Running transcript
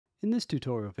In this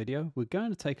tutorial video, we're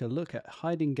going to take a look at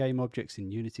hiding game objects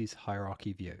in Unity's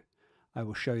hierarchy view. I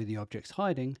will show you the objects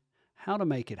hiding, how to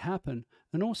make it happen,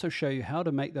 and also show you how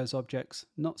to make those objects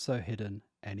not so hidden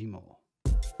anymore.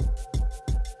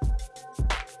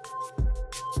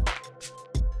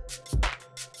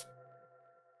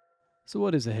 So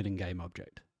what is a hidden game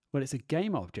object? Well, it's a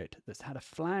game object that's had a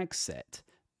flag set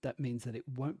that means that it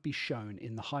won't be shown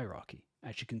in the hierarchy,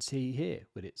 as you can see here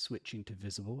with it switching to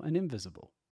visible and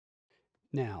invisible.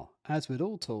 Now, as with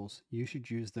all tools, you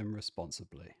should use them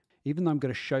responsibly. Even though I'm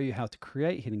going to show you how to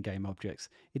create hidden game objects,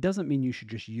 it doesn't mean you should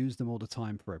just use them all the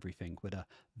time for everything with a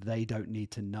they don't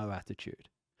need to know attitude.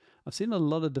 I've seen a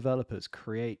lot of developers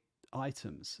create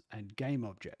items and game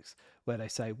objects where they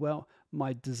say, well,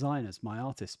 my designers, my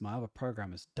artists, my other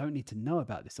programmers don't need to know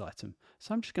about this item,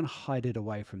 so I'm just going to hide it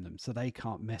away from them so they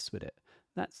can't mess with it.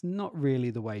 That's not really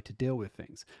the way to deal with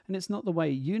things, and it's not the way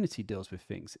Unity deals with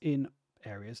things in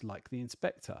areas like the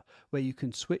inspector, where you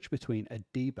can switch between a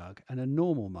debug and a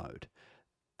normal mode.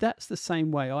 That's the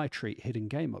same way I treat hidden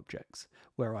game objects,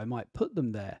 where I might put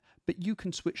them there, but you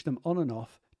can switch them on and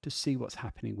off to see what's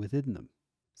happening within them.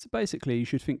 So basically, you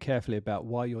should think carefully about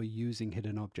why you're using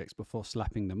hidden objects before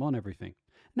slapping them on everything.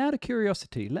 And out of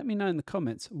curiosity, let me know in the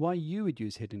comments why you would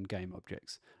use hidden game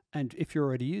objects. And if you're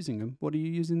already using them, what are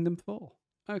you using them for?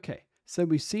 Okay, so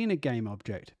we've seen a game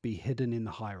object be hidden in the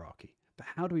hierarchy, but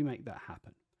how do we make that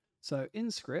happen? So in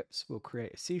scripts, we'll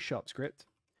create a C# script,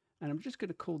 and I'm just going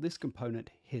to call this component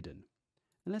hidden.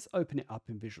 And let's open it up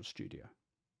in Visual Studio.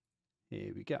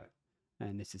 Here we go.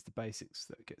 And this is the basics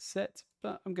that get set,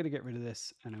 but I'm going to get rid of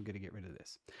this and I'm going to get rid of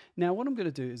this. Now what I'm going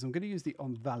to do is I'm going to use the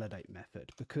onValidate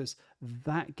method because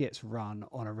that gets run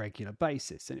on a regular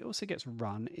basis, and it also gets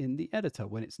run in the editor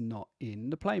when it's not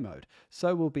in the play mode.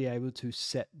 So we'll be able to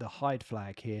set the hide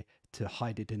flag here to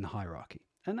hide it in the hierarchy.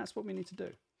 And that's what we need to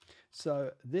do.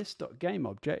 So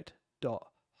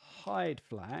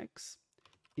this.gameObject.HideFlags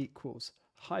equals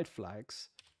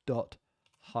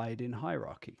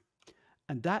HideFlags.HideInHierarchy.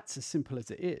 And that's as simple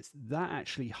as it is. That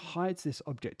actually hides this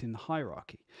object in the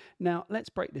hierarchy. Now, let's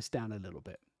break this down a little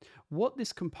bit. What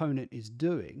this component is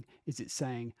doing is it's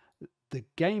saying the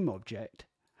game object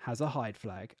has a hide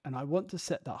flag, and I want to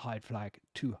set that hide flag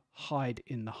to hide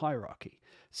in the hierarchy.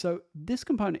 So this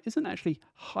component isn't actually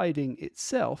hiding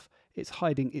itself, it's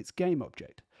hiding its game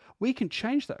object. We can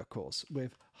change that, of course,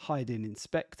 with hide in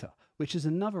inspector, which is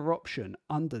another option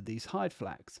under these hide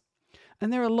flags.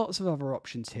 And there are lots of other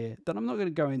options here that I'm not going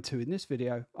to go into in this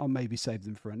video. I'll maybe save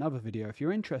them for another video if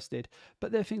you're interested.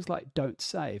 But there are things like don't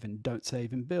save and don't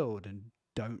save and build and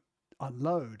don't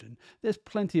unload. And there's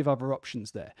plenty of other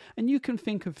options there. And you can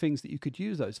think of things that you could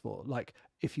use those for. Like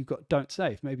if you've got don't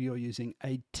save, maybe you're using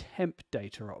a temp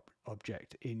data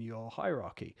object in your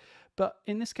hierarchy. But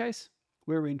in this case,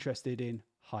 we're interested in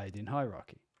hide in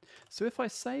hierarchy. So if I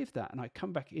save that and I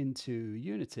come back into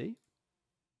Unity,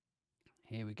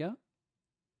 here we go.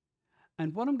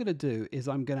 And what I'm going to do is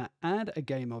I'm going to add a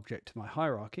game object to my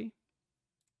hierarchy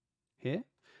here,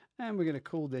 and we're going to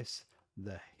call this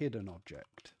the hidden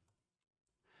object.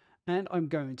 And I'm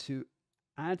going to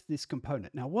add this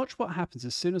component. Now watch what happens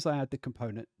as soon as I add the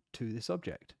component to this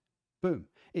object. Boom,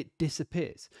 it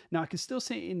disappears. Now I can still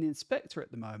see it in the inspector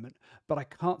at the moment, but I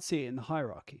can't see it in the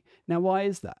hierarchy. Now why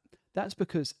is that? That's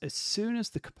because as soon as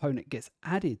the component gets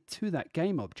added to that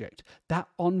game object, that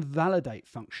onValidate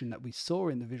function that we saw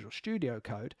in the Visual Studio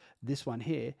code, this one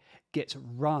here, gets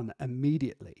run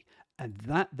immediately. And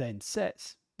that then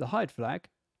sets the hide flag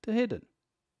to hidden.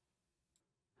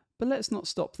 But let's not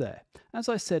stop there. As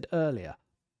I said earlier,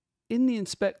 in the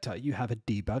inspector, you have a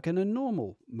debug and a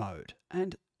normal mode.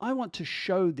 And I want to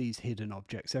show these hidden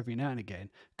objects every now and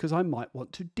again because I might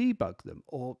want to debug them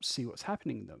or see what's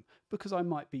happening to them, because I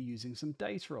might be using some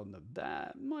data on them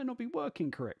that might not be working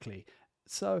correctly.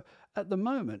 So at the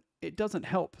moment, it doesn't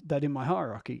help that in my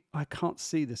hierarchy, I can't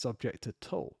see this object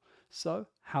at all. So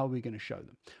how are we going to show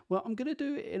them? Well, I'm going to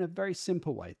do it in a very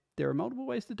simple way. There are multiple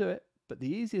ways to do it, but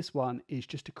the easiest one is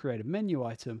just to create a menu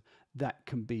item that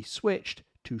can be switched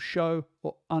to show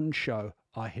or unshow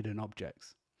our hidden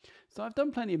objects. So I've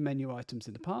done plenty of menu items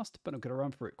in the past, but I'm going to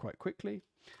run through it quite quickly.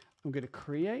 I'm going to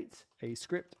create a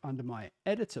script under my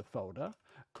editor folder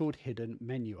called hidden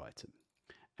menu item.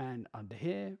 And under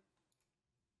here,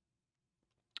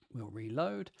 we'll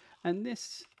reload. And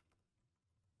this,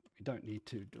 we don't need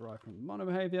to derive from the mono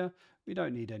behavior. We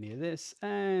don't need any of this.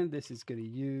 And this is going to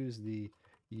use the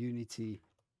Unity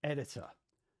editor.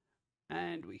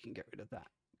 And we can get rid of that.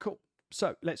 Cool.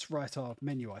 So let's write our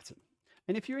menu item.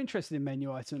 And if you're interested in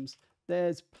menu items,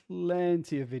 there's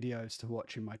plenty of videos to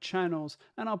watch in my channels,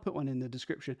 and I'll put one in the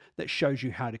description that shows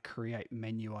you how to create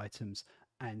menu items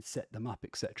and set them up,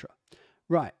 etc.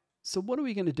 Right, so what are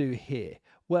we going to do here?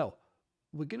 Well,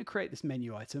 we're going to create this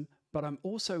menu item, but I'm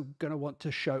also going to want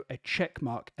to show a check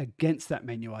mark against that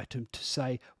menu item to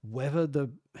say whether the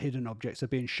hidden objects are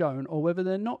being shown or whether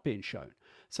they're not being shown.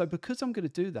 So because I'm going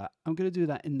to do that, I'm going to do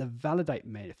that in the validate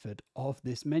method of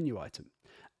this menu item.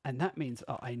 And that means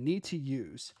I need to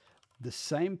use the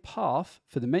same path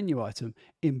for the menu item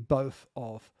in both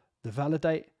of the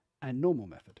validate and normal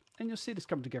method. And you'll see this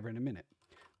come together in a minute.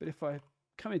 But if I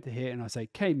come into here and I say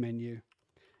k-menu,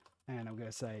 and I'm going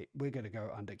to say we're going to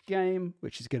go under game,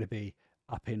 which is going to be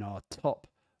up in our top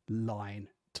line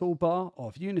toolbar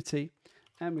of Unity.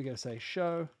 And we're going to say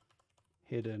show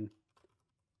hidden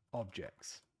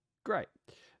objects. Great.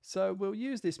 So we'll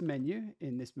use this menu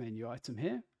in this menu item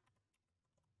here.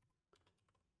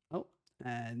 Oh,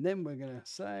 and then we're going to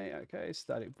say, okay,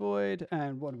 static void.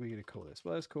 And what are we going to call this?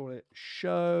 Well, let's call it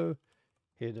show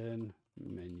hidden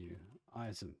menu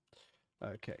item.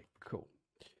 Okay, cool.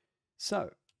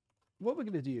 So what we're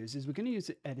going to use is we're going to use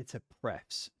the editor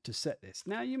prefs to set this.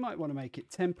 Now you might want to make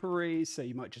it temporary, so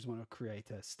you might just want to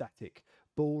create a static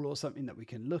ball or something that we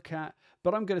can look at,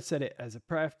 but I'm going to set it as a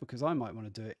pref because I might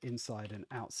want to do it inside and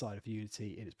outside of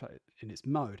Unity in its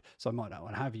mode. So I might not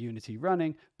want to have Unity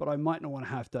running, but I might not want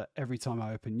to have to every time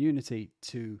I open Unity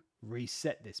to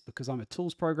reset this because I'm a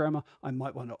tools programmer. I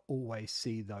might want to always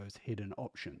see those hidden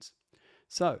options.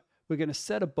 So we're going to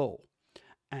set a ball,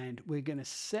 and we're going to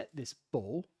set this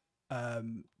ball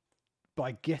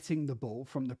by getting the ball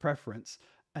from the preference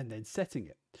and then setting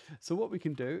it. So what we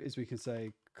can do is we can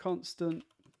say constant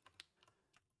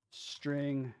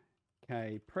string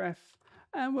k pref,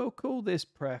 and we'll call this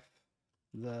pref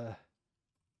the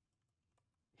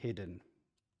hidden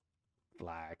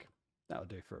flag. That'll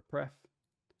do for a pref,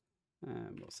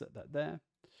 and we'll set that there.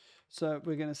 So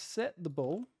we're going to set the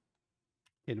ball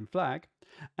hidden flag,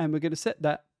 and we're going to set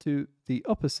that to the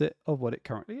opposite of what it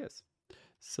currently is.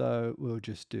 So we'll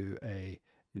just do a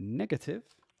negative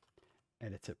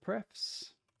editor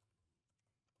prefs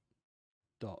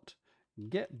dot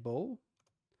get ball,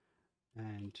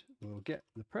 and we'll get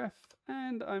the pref,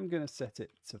 and I'm going to set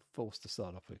it to false to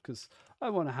start off with because I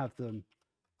want to have them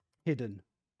hidden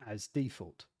as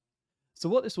default. So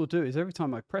what this will do is every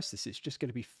time I press this, it's just going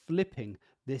to be flipping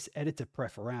this editor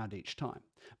pref around each time.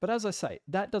 But as I say,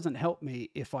 that doesn't help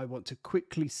me if I want to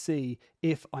quickly see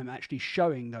if I'm actually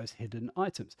showing those hidden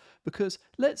items. Because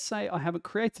let's say I haven't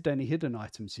created any hidden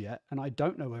items yet, and I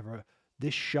don't know whether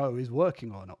this show is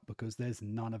working or not because there's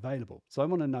none available. So I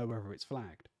want to know whether it's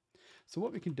flagged. So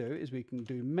what we can do is we can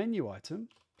do menu item,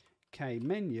 k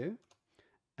menu,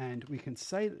 and we can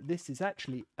say that this is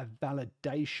actually a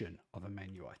validation of a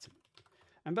menu item.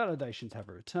 And validations have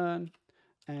a return,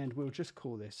 and we'll just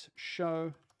call this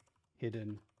show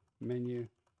hidden menu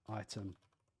item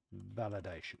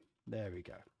validation. There we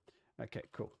go. Okay,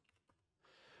 cool.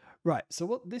 Right, so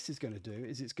what this is going to do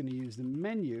is it's going to use the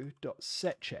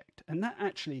menu.setChecked, and that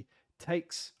actually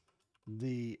takes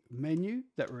the menu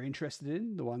that we're interested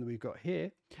in, the one that we've got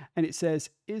here, and it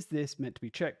says, is this meant to be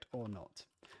checked or not?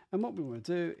 And what we want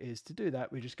to do is to do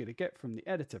that, we're just going to get from the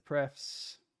editor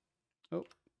prefs. Oh,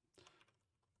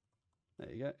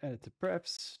 there you go, editor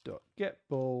prefs dot get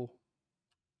ball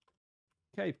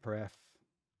k pref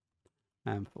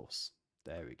and false.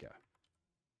 There we go.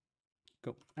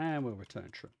 Cool. And we'll return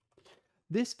true.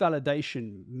 This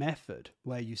validation method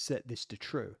where you set this to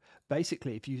true,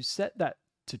 basically if you set that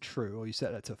to true or you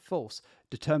set that to false,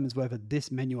 determines whether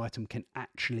this menu item can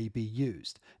actually be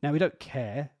used. Now we don't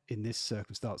care in this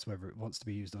circumstance whether it wants to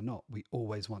be used or not. We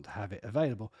always want to have it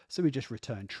available, so we just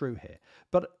return true here.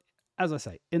 But as I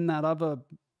say, in that other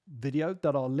video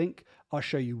that I'll link, I'll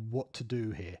show you what to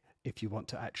do here if you want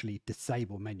to actually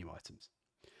disable menu items.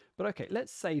 But okay,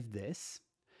 let's save this.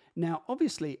 Now,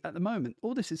 obviously, at the moment,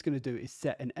 all this is going to do is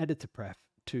set an editor pref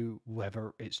to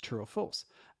whether it's true or false.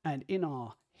 And in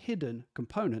our hidden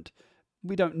component,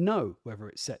 we don't know whether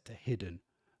it's set to hidden,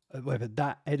 whether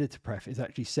that editor pref is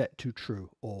actually set to true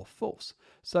or false.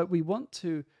 So we want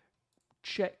to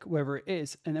check whether it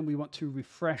is, and then we want to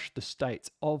refresh the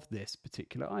state of this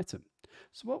particular item.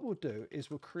 So what we'll do is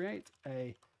we'll create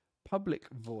a public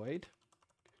void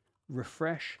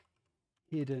refresh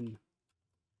hidden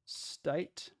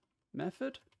state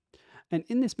method, and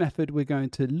in this method we're going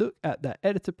to look at that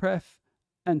editor pref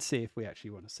and see if we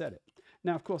actually want to set it.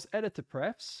 Now of course editor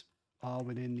prefs are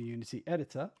within the Unity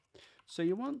editor, so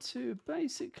you want to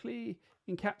basically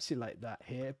encapsulate that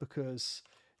here, because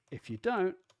if you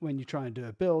don't, when you try and do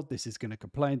a build, this is going to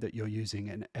complain that you're using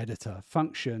an editor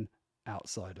function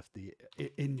outside of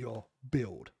in your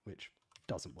build, which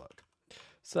doesn't work.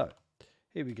 So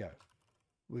here we go.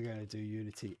 We're going to do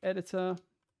Unity editor,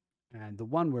 And the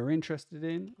one we're interested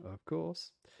in, of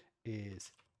course,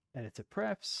 is editor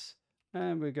prefs.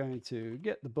 And we're going to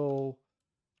get the ball.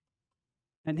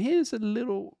 And here's a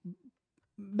little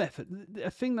method, a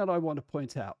thing that I want to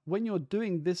point out. When you're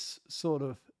doing this sort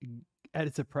of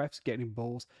editor prefs, getting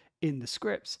balls in the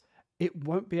scripts, it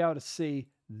won't be able to see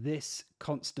this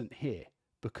constant here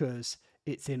because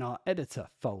it's in our editor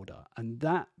folder, and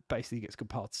that basically gets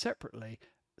compiled separately,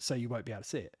 so you won't be able to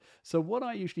see it. So what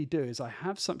I usually do is I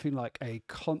have something like a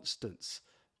constants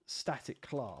static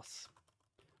class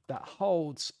that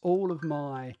holds all of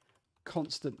my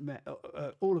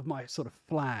all of my sort of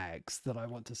flags that I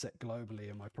want to set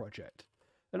globally in my project.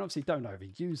 And obviously don't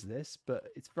overuse this, but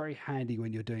it's very handy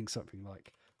when you're doing something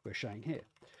like we're showing here.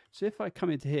 So if I come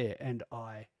into here and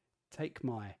I take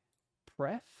my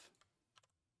pref,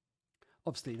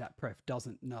 obviously that pref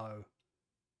doesn't know,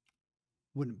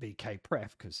 wouldn't be kpref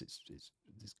because it's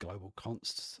global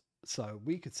consts. So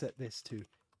we could set this to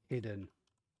hidden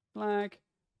flag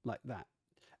like that.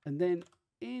 And then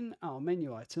in our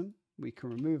menu item, we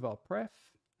can remove our pref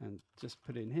and just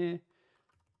put in here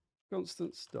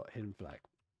constants.hiddenFlag.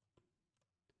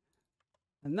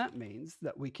 And that means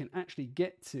that we can actually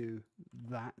get to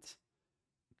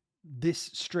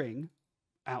this string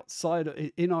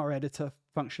outside in our editor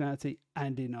functionality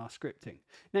and in our scripting.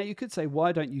 Now you could say,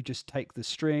 why don't you just take the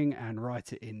string and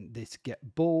write it in this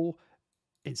get ball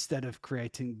instead of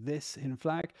creating this hidden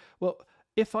flag? Well,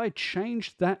 if I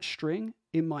change that string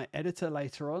in my editor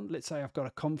later on, let's say I've got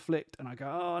a conflict and I go,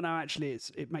 oh no, actually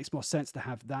it makes more sense to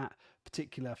have that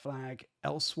particular flag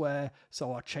elsewhere,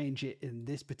 so I'll change it in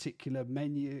this particular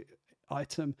menu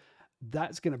item.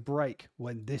 That's going to break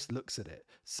when this looks at it.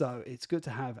 So it's good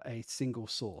to have a single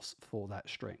source for that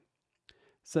string.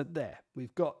 So there,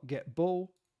 we've got get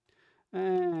ball,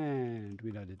 and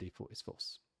we know the default is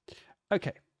false.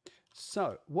 Okay.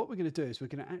 So what we're going to do is we're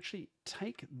going to actually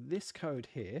take this code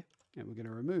here and we're going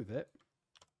to remove it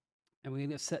and we're going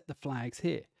to set the flags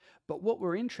here. But what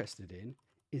we're interested in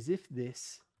is if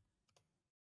this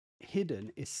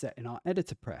hidden is set in our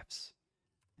editor prefs.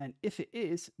 And if it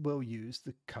is, we'll use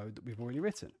the code that we've already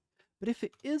written. But if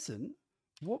it isn't,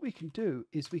 what we can do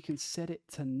is we can set it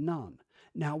to none.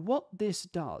 Now, what this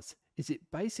does is it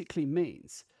basically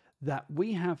means that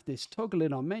we have this toggle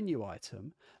in our menu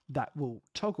item that will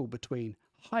toggle between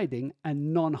hiding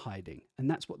and non-hiding. And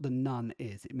that's what the none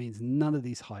is. It means none of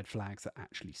these hide flags are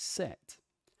actually set.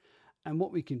 And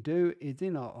what we can do is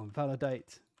in our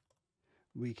onValidate,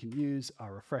 we can use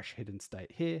our refresh hidden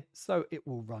state here. So it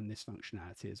will run this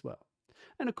functionality as well.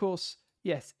 And of course,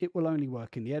 yes, it will only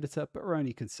work in the editor, but we're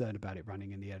only concerned about it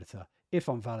running in the editor. If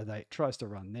onValidate tries to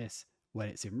run this when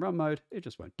it's in run mode, it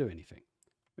just won't do anything,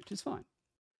 which is fine.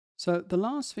 So the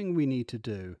last thing we need to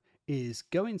do is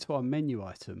go into our menu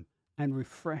item and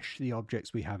refresh the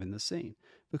objects we have in the scene,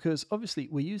 because obviously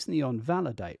we're using the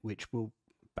onValidate, which will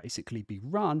basically be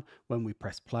run when we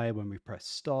press play, when we press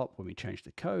stop, when we change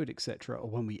the code, etc., or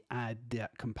when we add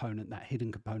that component, that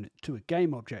hidden component, to a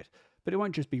game object. But it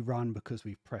won't just be run because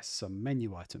we've pressed some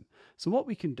menu item. So what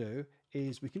we can do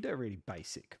is we can do a really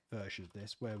basic version of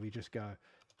this where we just go,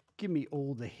 give me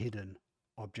all the hidden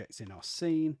objects in our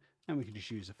scene, and we can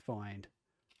just use a find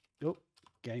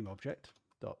game object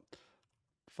dot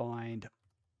find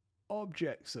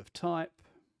objects of type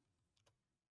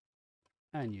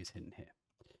and use hidden here.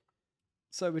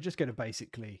 So we're just going to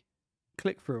basically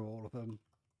click through all of them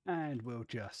and we'll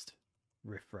just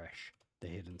refresh the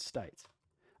hidden state.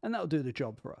 And that'll do the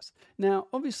job for us. Now,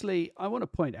 obviously, I want to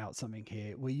point out something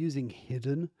here. We're using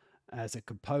hidden as a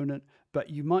component, but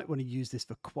you might want to use this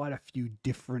for quite a few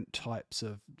different types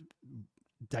of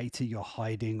data you're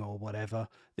hiding or whatever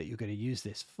that you're going to use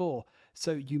this for.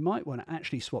 So you might want to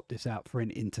actually swap this out for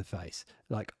an interface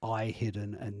like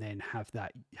hidden and then have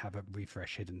a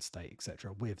refresh hidden state,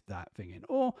 etc. with that thing in.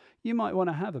 Or you might want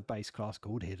to have a base class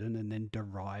called hidden and then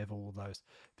derive all those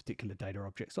particular data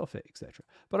objects off it, etc.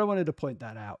 But I wanted to point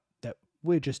that out, that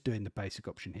we're just doing the basic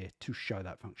option here to show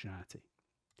that functionality.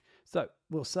 So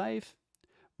we'll save,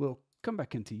 we'll come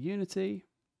back into Unity,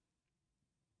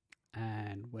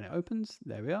 and when it opens,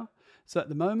 there we are. So at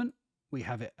the moment, we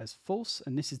have it as false,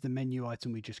 and this is the menu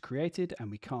item we just created,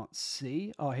 and we can't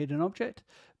see our hidden object.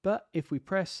 But if we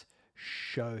press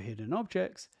show hidden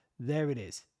objects, there it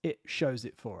is. It shows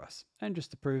it for us. And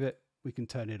just to prove it, we can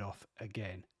turn it off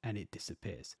again, and it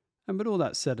disappears. And with all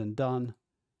that said and done,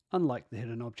 unlike the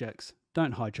hidden objects,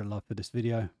 don't hide your love for this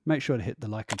video. Make sure to hit the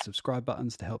like and subscribe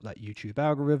buttons to help that YouTube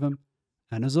algorithm.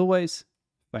 And as always,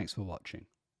 thanks for watching.